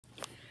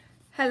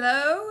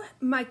Hello,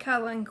 my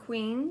coloring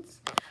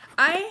queens.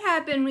 I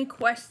have been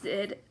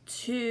requested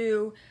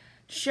to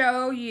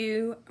show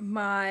you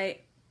my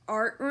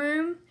art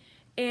room,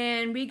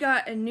 and we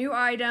got a new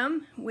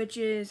item, which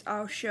is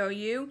I'll show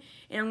you,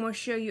 and I'm going to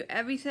show you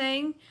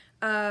everything,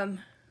 or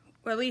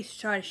at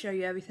least try to show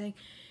you everything,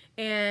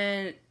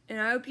 and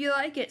I hope you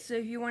like it. So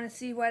if you want to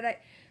see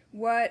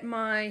what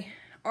my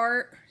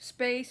art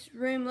space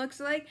room looks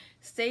like,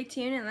 stay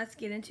tuned and let's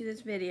get into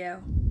this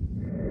video.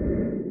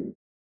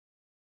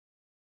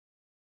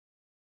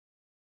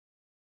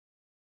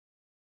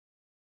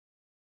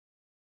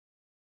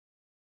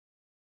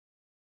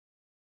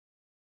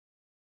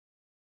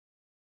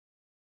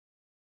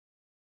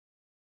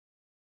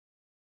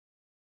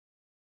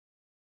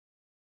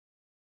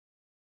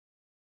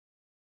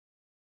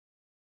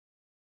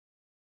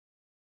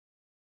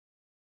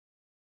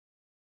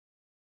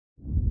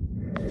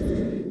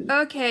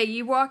 Okay,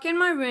 you walk in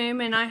my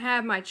room and I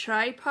have my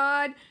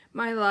tripod,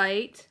 my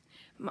light,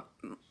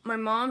 my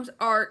mom's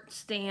art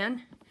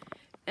stand,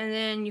 and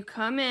then you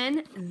come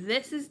in.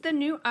 This is the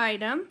new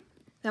item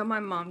that my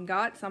mom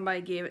got.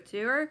 Somebody gave it to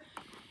her.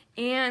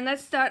 And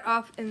let's start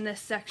off in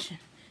this section.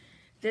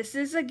 This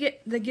is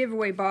the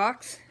giveaway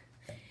box,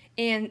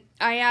 and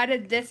I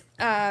added this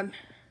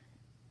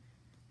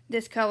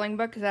this coloring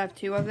book because I have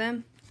two of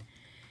them.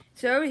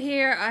 So over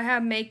here I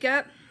have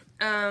makeup.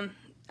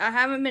 I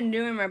haven't been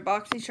doing my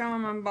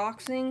BoxyCharm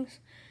unboxings,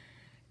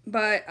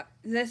 but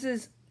this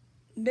is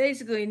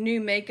basically new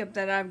makeup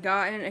that I've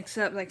gotten,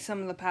 except like some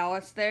of the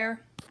palettes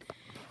there.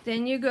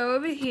 Then you go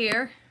over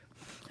here.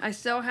 I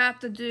still have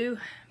to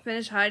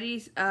finish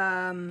Heidi's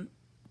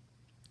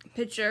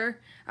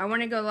picture. I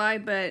want to go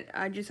live, but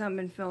I just haven't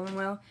been feeling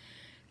well.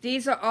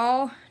 These are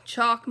all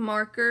chalk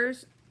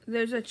markers.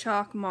 Those are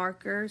chalk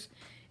markers.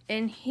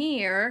 And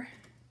here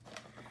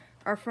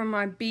are from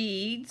my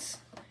beads.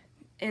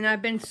 And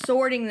I've been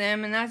sorting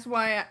them, and that's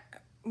why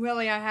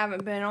I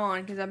haven't been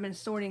on, because I've been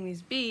sorting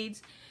these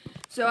beads.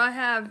 So I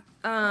have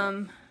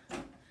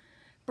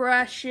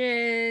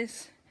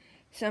brushes,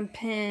 some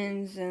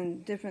pins,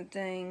 and different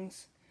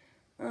things.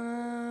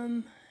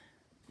 And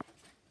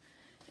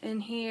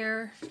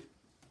here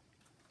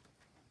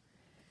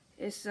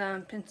is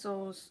some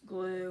pencils,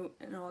 glue,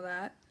 and all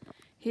that.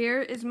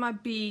 Here is my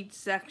bead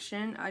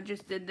section. I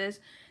just did this.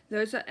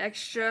 Those are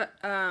extra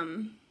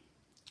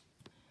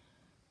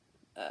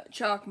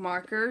chalk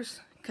markers,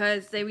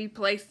 because they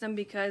replaced them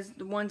because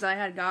the ones I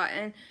had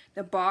gotten,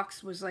 the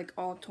box was like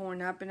all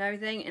torn up and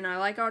everything. And I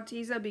like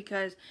Arteza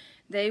because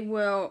they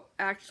will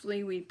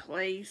actually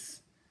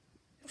replace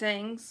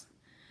things.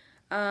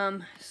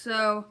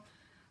 So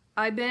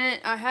I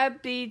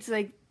have beads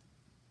like,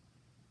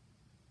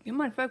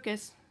 come on,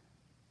 focus.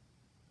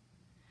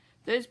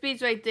 Those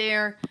beads right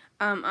there,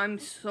 I'm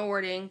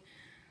sorting.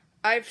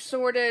 I've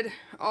sorted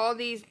all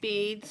these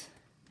beads.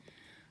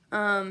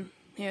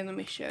 Here, let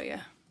me show you.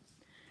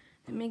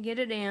 Let me get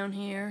it down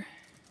here.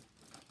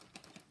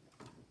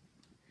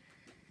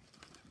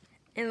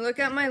 And look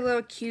at my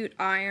little cute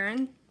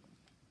iron.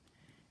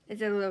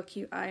 It's a little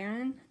cute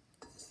iron.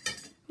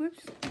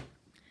 Whoops.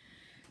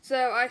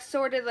 So I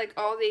sorted like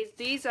all these.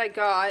 These I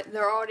got.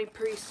 They're already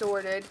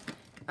pre-sorted.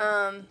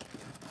 But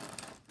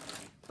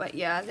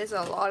yeah, there's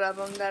a lot of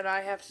them that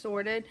I have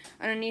sorted.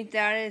 Underneath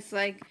that is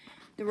like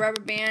the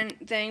rubber band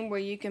thing where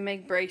you can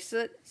make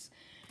bracelets.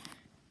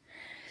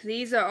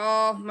 These are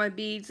all my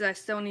beads that I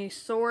still need to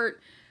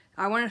sort.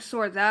 I want to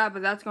sort that,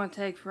 but that's going to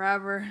take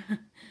forever.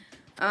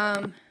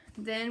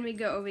 Then we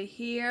go over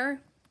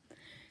here.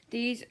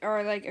 These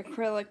are like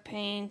acrylic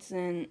paints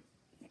and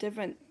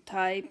different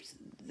types.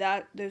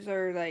 Those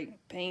are like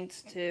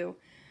paints too.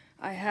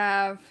 I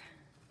have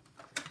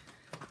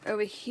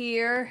over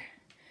here,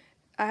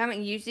 I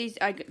haven't used these.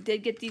 I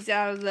did get these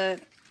out of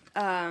the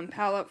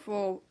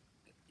Palettefull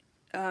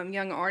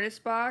Young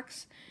Artist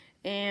box.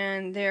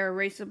 And they're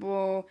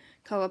erasable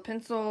color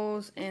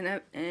pencils,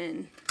 and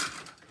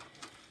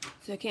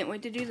so I can't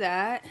wait to do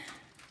that.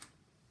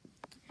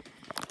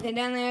 And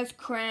then there's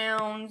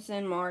crowns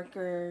and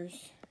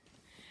markers.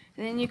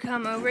 And then you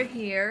come over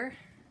here.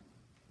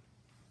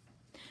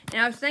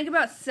 And I was thinking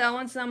about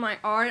selling some of my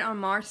art on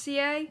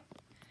Marcia.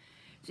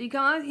 So you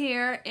come up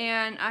here,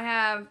 and I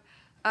have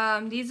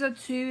these are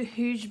two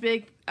huge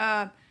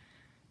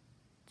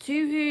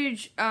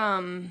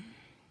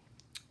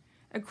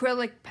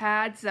acrylic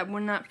pads that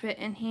would not fit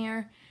in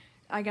here.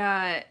 I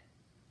got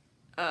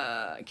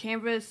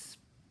canvas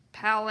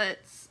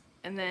palettes,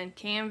 and then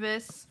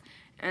canvas,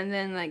 and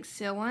then like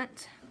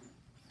sealant.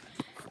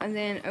 And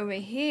then over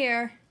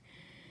here,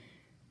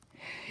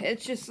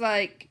 it's just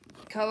like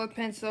color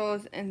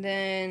pencils, and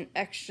then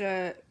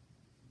extra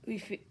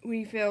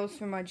refills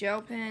for my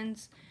gel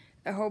pens,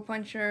 a hole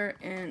puncher,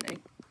 and a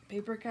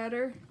paper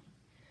cutter.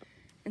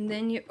 And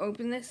then you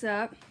open this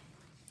up,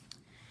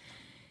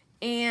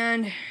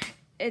 and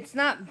it's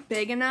not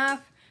big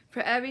enough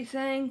for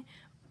everything.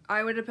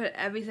 I would have put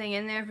everything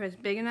in there if it's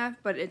big enough,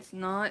 but it's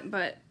not.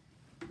 But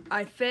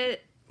I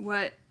fit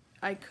what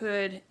I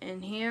could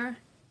in here.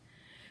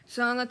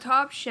 So on the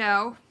top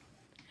shelf,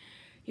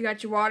 you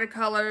got your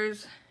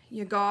watercolors,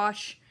 you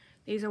gosh,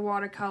 these are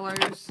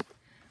watercolors.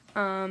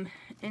 And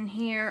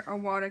here are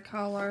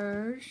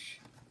watercolors.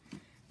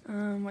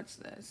 What's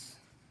this?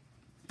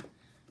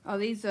 Oh,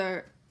 these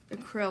are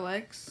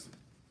acrylics.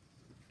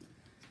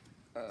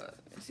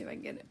 Let's see if I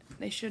can get it.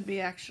 They should be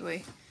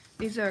actually.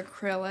 These are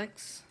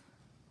acrylics.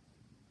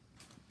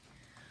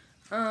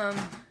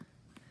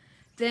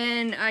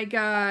 Then I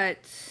got,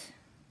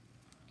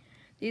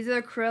 these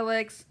are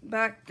acrylics.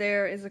 Back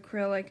there is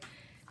acrylic.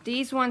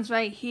 These ones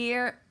right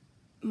here,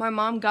 my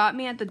mom got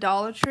me at the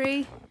Dollar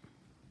Tree.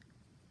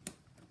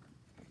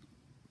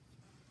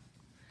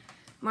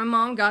 My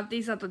mom got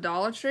these at the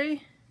Dollar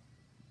Tree.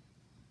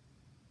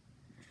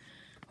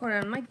 Hold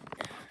on,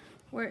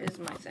 where is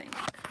my thing?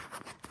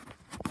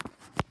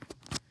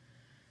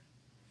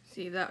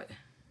 See that?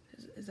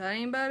 Is that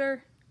any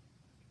better?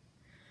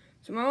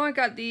 So my mom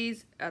got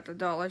these at the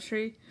Dollar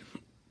Tree.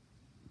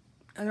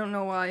 I don't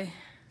know why.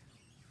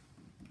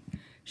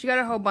 She got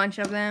a whole bunch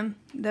of them.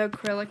 The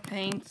acrylic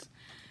paints.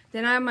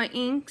 Then I have my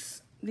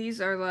inks.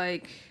 These are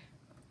like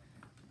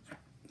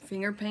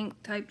finger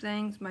paint type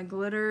things. My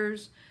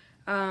glitters.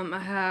 I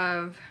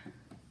have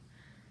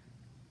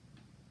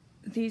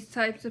these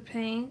types of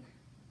paint.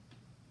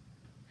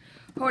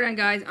 Hold on,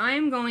 guys. I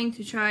am going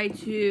to try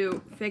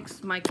to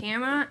fix my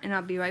camera, and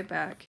I'll be right back.